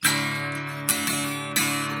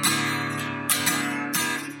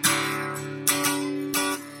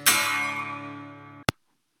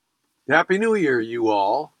Happy New Year, you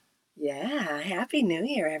all. Yeah, Happy New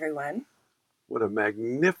Year, everyone. What a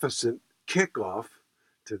magnificent kickoff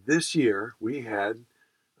to this year we had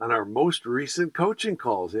on our most recent coaching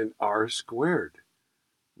calls in R squared.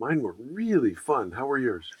 Mine were really fun. How were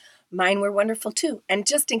yours? Mine were wonderful too. And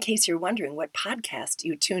just in case you're wondering what podcast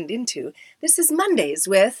you tuned into, this is Mondays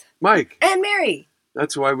with Mike, and Mary.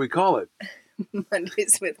 that's why we call it.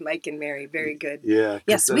 Mondays with Mike and Mary. Very good. Yeah,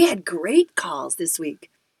 because Yes, we had great calls this week.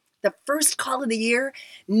 The first call of the year,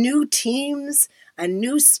 new teams, a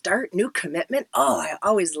new start, new commitment. Oh, I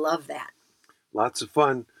always love that. lots of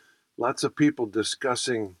fun. Lots of people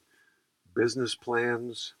discussing business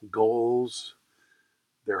plans, goals,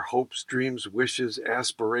 their hopes, dreams, wishes,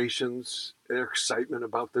 aspirations, their excitement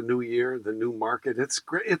about the new year, the new market. It's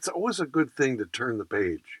great. It's always a good thing to turn the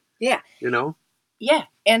page, Yeah, you know? yeah.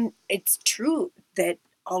 And it's true that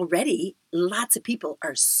already lots of people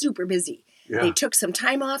are super busy. They Yeah, took some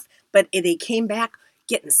time off, but they came back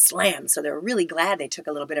getting slammed. So they're really glad they took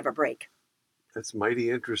a little bit of a break. that's mighty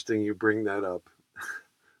interesting you bring that up.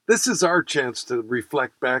 This is our chance to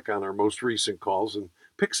reflect back on our most recent calls and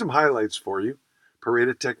pick some highlights for you. Parade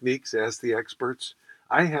of Techniques, Ask the Experts.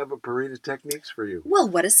 I have a Parade of Techniques for you. Well,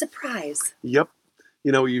 what a surprise. Yep.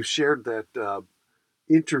 You know, you shared that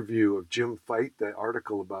interview of Jim Fight, that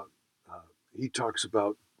article about, he talks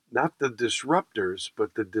about not the disruptors,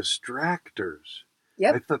 but the distractors. I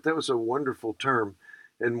Yep. thought that was a wonderful term.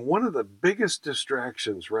 And one of the biggest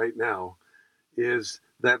distractions right now is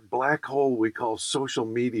that black hole we call social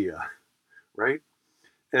media, right?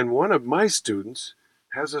 And one of my students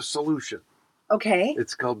has a solution. Okay.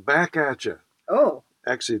 It's called Back At Ya. Oh,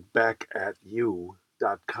 Actually,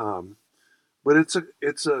 backatyou.com. But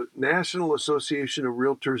it's a National Association of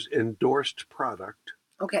Realtors endorsed product,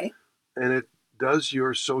 okay. and it does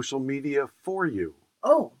your social media for you,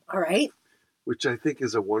 Oh, all right. which I think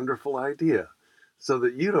is a wonderful idea, so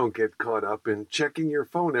that you don't get caught up in checking your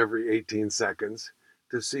phone every 18 seconds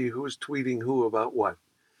to see who's tweeting who about what.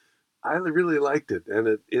 I really liked it,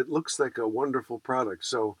 and it looks like a wonderful product.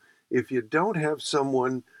 So if you don't have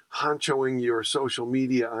someone honchoing your social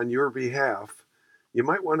media on your behalf, you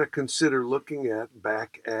might want to consider looking at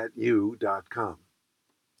backatyou.com.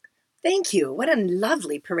 Thank you. What a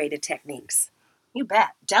lovely parade of techniques. You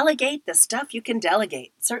bet. Delegate the stuff you can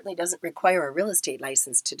delegate. It certainly doesn't require a real estate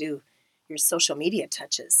license to do your social media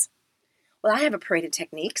touches. Well, I have a parade of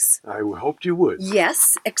techniques. I hoped you would.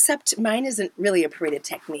 Yes, except mine isn't really a parade of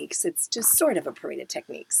techniques. It's just sort of a parade of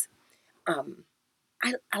techniques. Um,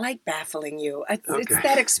 I like baffling you. It's Okay.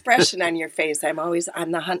 that expression on your face I'm always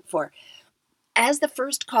on the hunt for. As the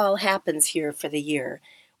first call happens here for the year,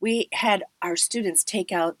 we had our students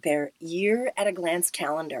take out their year at a glance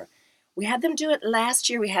calendar. We had them do it last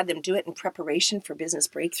year. We had them do it in preparation for Business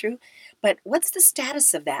Breakthrough. But what's the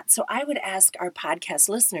status of that? So I would ask our podcast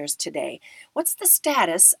listeners today, what's the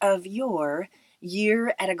status of your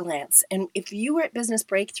year at a glance? And if you were at Business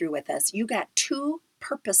Breakthrough with us, you got two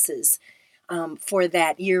purposes for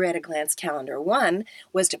that year at a glance calendar. One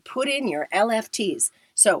was to put in your LFTs.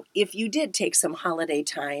 So if you did take some holiday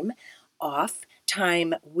time off,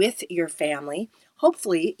 time with your family,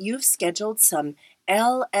 hopefully you've scheduled some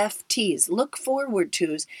LFTs, look forward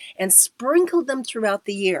tos, and sprinkled them throughout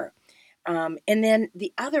the year. And then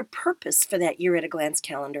the other purpose for that year at a glance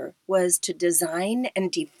calendar was to design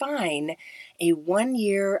and define a 1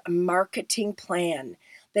 year marketing plan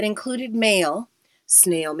that included mail,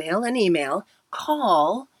 snail mail, and email,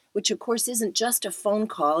 call, which of course isn't just a phone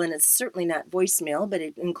call and it's certainly not voicemail, but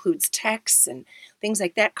it includes texts and things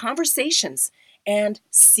like that, conversations, and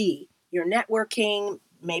C, your networking,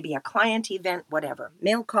 maybe a client event, whatever.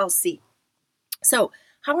 Mail, call, C. So,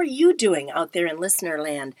 how are you doing out there in listener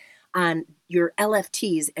land on your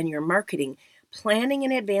LFTs and your marketing, planning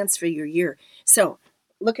in advance for your year? So,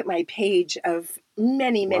 look at my page of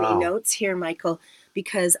many, many Wow. notes here, Michael,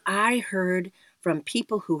 because I heard from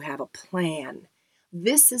people who have a plan.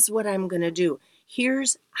 This is what I'm going to do.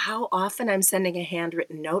 Here's how often I'm sending a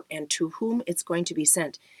handwritten note and to whom it's going to be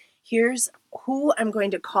sent. Here's who I'm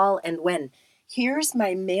going to call and when. Here's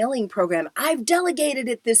my mailing program. I've delegated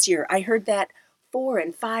it this year. I heard that 4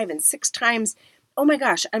 and 5 and 6 times. Oh my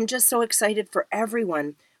gosh, I'm just so excited for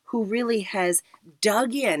everyone who really has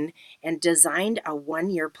dug in and designed a 1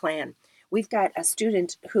 year plan. We've got a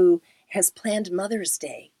student who has planned Mother's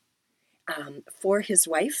Day for his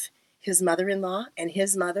wife, his mother-in-law, and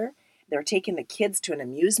his mother. They're taking the kids to an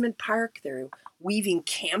amusement park. They're weaving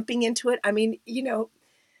camping into it. I mean,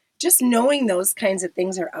 just knowing those kinds of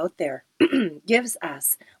things are out there gives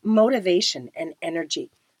us motivation and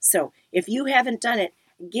energy. So if you haven't done it,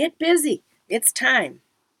 get busy. It's time.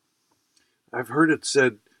 I've heard it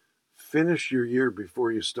said finish your year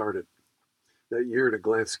before you start it. That year at a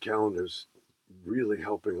glance calendar is really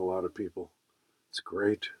helping a lot of people. It's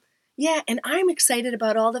great. Yeah, and I'm excited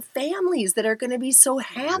about all the families that are going to be so Yeah.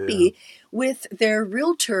 happy with their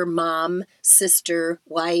realtor mom, sister,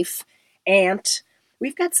 wife, aunt.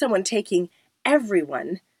 We've got someone taking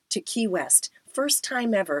everyone to Key West. First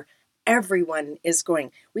time ever, everyone is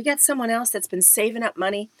going. We got someone else that's been saving up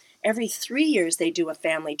money. Every 3 years they do a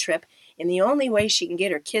family trip, and the only way she can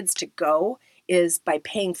get her kids to go is by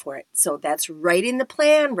paying for it. So that's right in the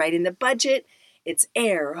plan, right in the budget. It's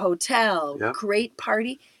air, hotel, Yep. great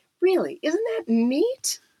party. Really, isn't that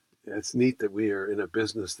neat? It's neat that we are in a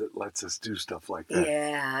business that lets us do stuff like that.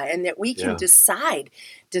 Yeah, and that we can Yeah.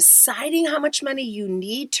 deciding how much money you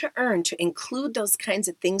need to earn to include those kinds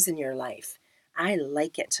of things in your life. I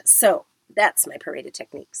like it. So that's my parade of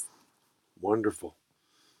techniques. Wonderful.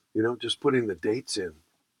 Just putting the dates in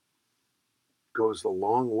goes a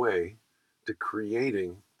long way to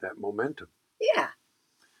creating that momentum. Yeah.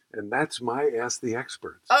 And that's my Ask the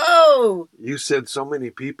Experts. Oh, You said so many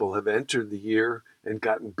people have entered the year and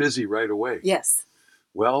gotten busy right away. yes.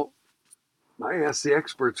 Well, my Ask the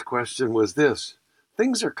Experts question was this.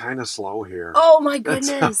 Things are kind of slow here. Oh, my That's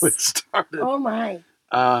goodness. how it started. Oh, my.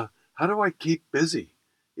 How do I keep busy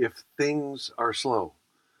if things are slow?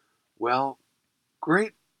 Well,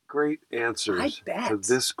 great answers bet. to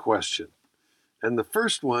this question. And the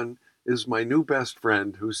first one is my new best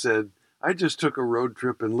friend who said, I just took a road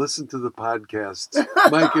trip and listened to the podcasts,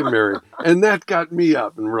 Mike and Mary, and that got me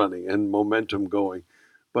up and running and momentum going.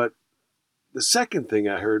 But the second thing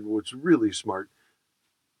I heard was really smart.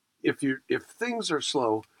 If things are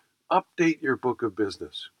slow, update your book of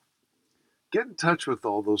business. Get in touch with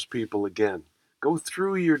all those people again. Go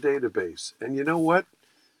through your database. And you know what?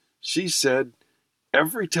 She said,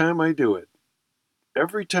 every time I do it,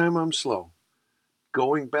 every time I'm slow,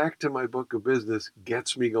 going back to my book of business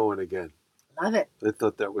gets me going again. Love it. I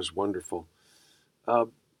thought that was wonderful.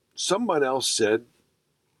 Someone else said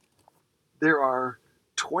there are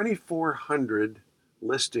 2,400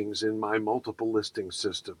 listings in my multiple listing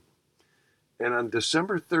system. And on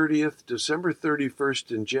December 30th, December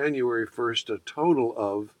 31st, and January 1st, a total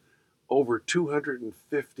of over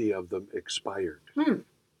 250 of them expired.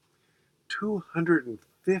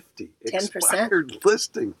 250 10%. expired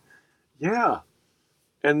listing. Yeah.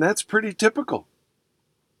 And that's pretty typical.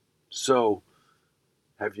 So,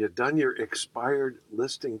 have you done your expired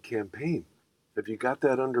listing campaign? Have you got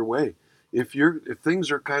that underway? If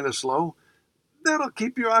things are kind of slow, that'll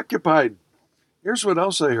keep you occupied. Here's what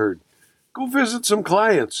else I heard. Go visit some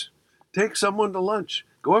clients. Take someone to lunch.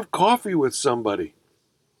 Go have coffee with somebody.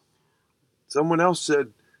 Someone else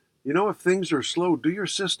said, if things are slow, do your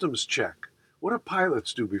systems check. What do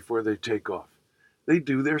pilots do before they take off? They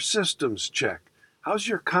do their systems check. How's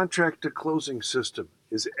your contract to closing system?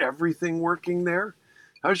 Is everything working there?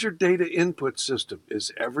 How's your data input system?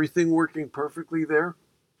 Is everything working perfectly there?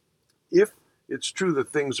 If it's true that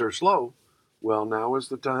things are slow, well, now is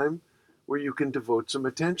the time where you can devote some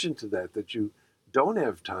attention to that you don't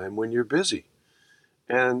have time when you're busy.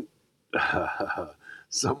 And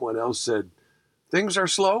someone else said, things are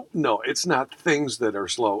slow? No, it's not things that are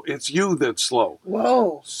slow. It's you that's slow.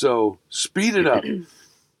 Whoa. So speed it up.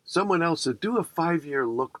 Someone else said, do a 5-year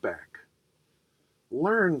look back.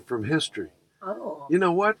 Learn from history. Oh. You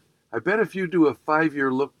know what? I bet if you do a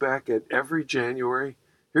 5-year look back at every January,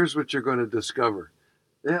 here's what you're going to discover.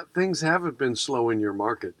 Yeah, things haven't been slow in your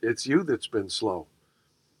market. It's you that's been slow.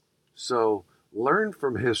 So learn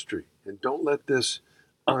from history and don't let this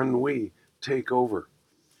ennui take over.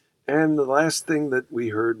 And the last thing that we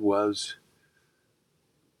heard was,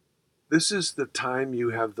 this is the time you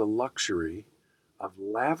have the luxury of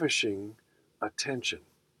lavishing attention.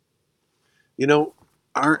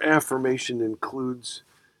 Our affirmation includes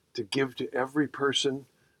to give to every person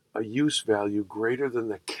a use value greater than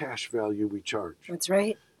the cash value we charge. That's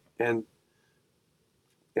right. And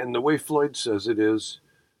the way Floyd says it is,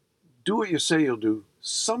 do what you say you'll do,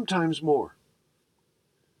 sometimes more.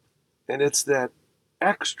 And it's that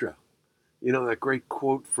extra. That great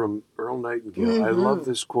quote from Earl Nightingale. Mm-hmm. I love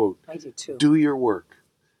this quote. I do too. Do your work.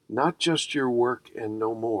 Not just your work and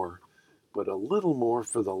no more, but a little more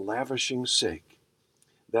for the lavishing's sake.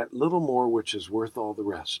 That little more which is worth all the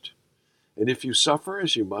rest. And if you suffer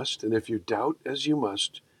as you must, and if you doubt as you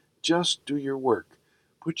must, just do your work.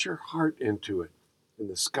 Put your heart into it, and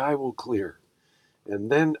the sky will clear. And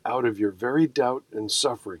then out of your very doubt and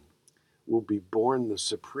suffering will be born the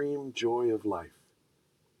supreme joy of life.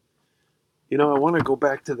 I want to go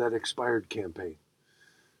back to that expired campaign,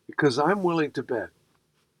 because I'm willing to bet,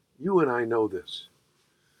 you and I know this,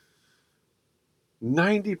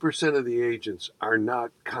 90% of the agents are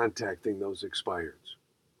not contacting those expireds,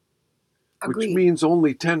 which Agreed. means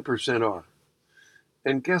only 10% are.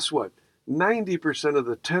 And guess what? 90% of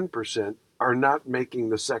the 10% are not making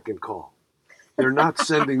the second call. They're not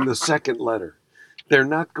sending the second letter. They're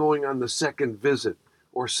not going on the second visit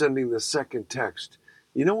or sending the second text.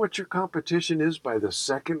 You know what your competition is by the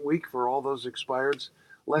second week for all those expireds?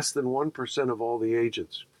 Less than 1% of all the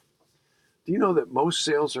agents. Do you know that most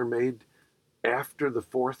sales are made after the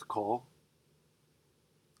fourth call?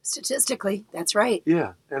 Statistically, that's right.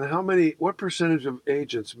 Yeah. And what percentage of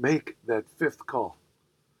agents make that fifth call?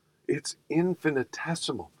 It's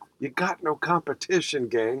infinitesimal. You got no competition,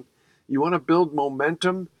 gang. You want to build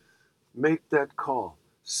momentum? Make that call.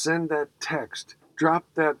 Send that text. Drop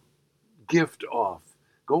that gift off.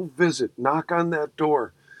 Go visit. Knock on that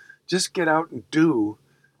door. Just get out and do.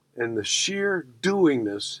 And the sheer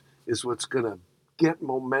doingness is what's going to get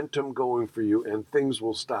momentum going for you, and things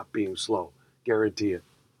will stop being slow. Guarantee it.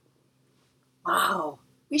 Wow.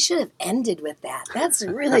 We should have ended with that. That's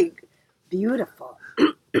really beautiful.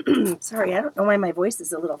 Sorry, I don't know why my voice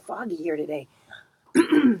is a little foggy here today.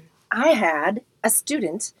 I had a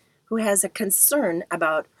student who has a concern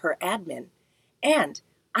about her admin, and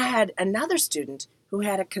I had another student who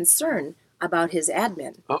had a concern about his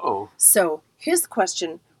admin. Uh-oh. So his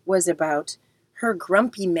question was about her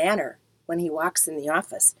grumpy manner when he walks in the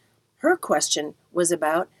office. Her question was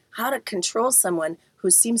about how to control someone who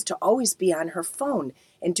seems to always be on her phone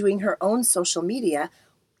and doing her own social media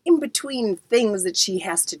in between things that she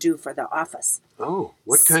has to do for the office. Oh,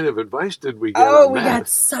 what kind of advice did we get Oh, on we that? got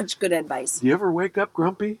such good advice. Do you ever wake up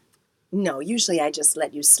grumpy? No, usually I just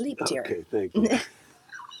let you sleep, dear. Okay, thank you.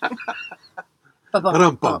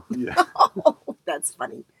 Ba-bum-bum. Yeah. Oh, that's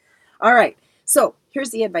funny. All right. So here's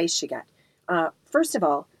the advice she got. First of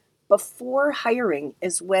all, before hiring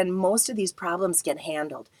is when most of these problems get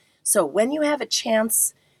handled. So when you have a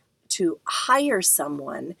chance to hire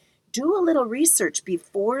someone, do a little research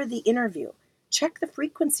before the interview. Check the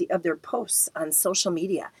frequency of their posts on social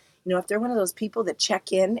media. You know, if they're one of those people that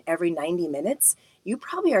check in every 90 minutes, you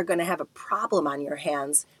probably are going to have a problem on your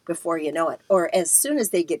hands before you know it, or as soon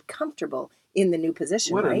as they get comfortable in the new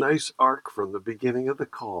position, What right? a nice arc from the beginning of the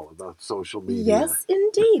call about social media. Yes,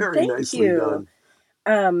 indeed. Very Thank nicely you.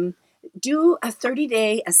 done. Do a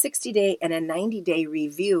 30-day, a 60-day, and a 90-day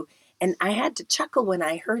review. And I had to chuckle when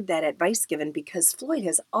I heard that advice given because Floyd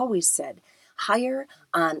has always said, hire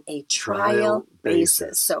on a trial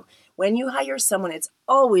basis. So when you hire someone, it's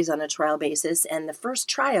always on a trial basis. And the first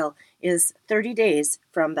trial is 30 days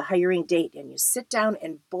from the hiring date. And you sit down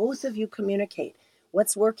and both of you communicate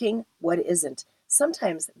what's working, what isn't.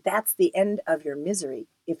 Sometimes that's the end of your misery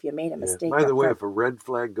if you made a mistake. By the way, up if a red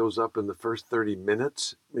flag goes up in the first 30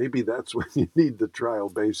 minutes, maybe that's when you need the trial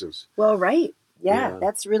basis. Well, right. Yeah, Yeah.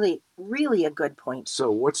 that's really, really a good point.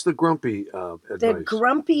 So what's the grumpy advice? The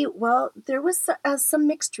grumpy, well, there was some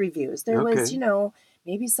mixed reviews. There was, Okay. you know,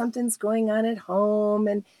 maybe something's going on at home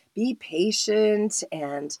and be patient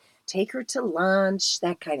and take her to lunch,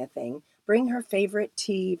 that kind of thing. Bring her favorite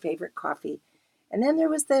tea, favorite coffee. And then there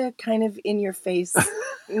was the kind of in your face,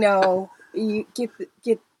 no, you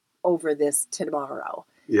get over this tomorrow.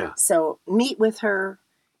 Yeah. So meet with her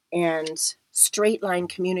and straight line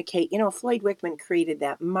communicate. You know, Floyd Wickman created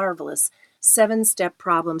that marvelous 7-step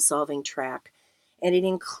problem solving track, and it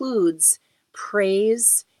includes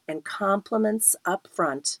praise and compliments up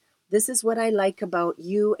front. This is what I like about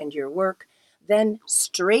you and your work. Then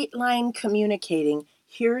straight line communicating.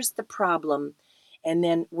 Here's the problem, and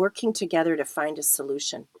then working together to find a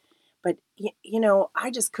solution. But you know,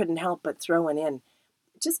 I just couldn't help but throwing in,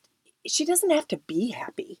 just she doesn't have to be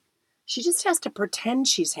happy. She just has to pretend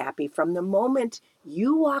she's happy from the moment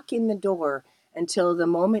you walk in the door until the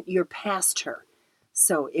moment you're past her.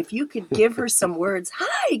 So if you could give her some words,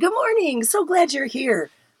 hi, good morning, so glad you're here,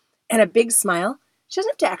 and a big smile, she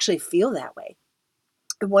doesn't have to actually feel that way.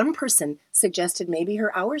 One person suggested maybe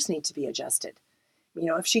her hours need to be adjusted. You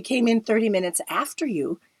know, if she came in 30 minutes after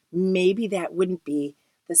you, maybe that wouldn't be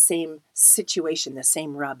the same situation, the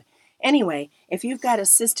same rub. Anyway, if you've got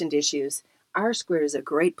assistant issues, R-Squared is a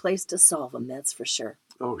great place to solve them, that's for sure.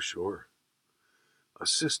 Oh, sure.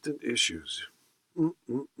 Assistant issues.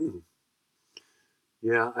 Mm-mm-mm.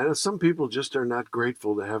 Yeah, I know some people just are not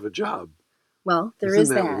grateful to have a job. Well, there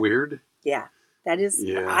Isn't is that weird? Yeah, that is.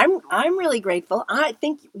 Yeah. I'm really grateful. I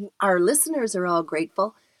think our listeners are all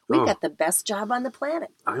grateful. We've got the best job on the planet.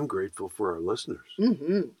 I'm grateful for our listeners.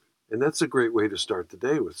 Mm-hmm. And that's a great way to start the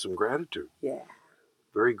day, with some gratitude. Yeah.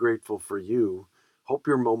 Very grateful for you. Hope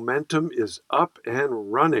your momentum is up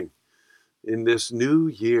and running. in this new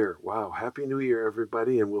year. Wow. Happy New Year,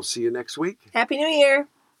 everybody. And we'll see you next week. Happy New Year.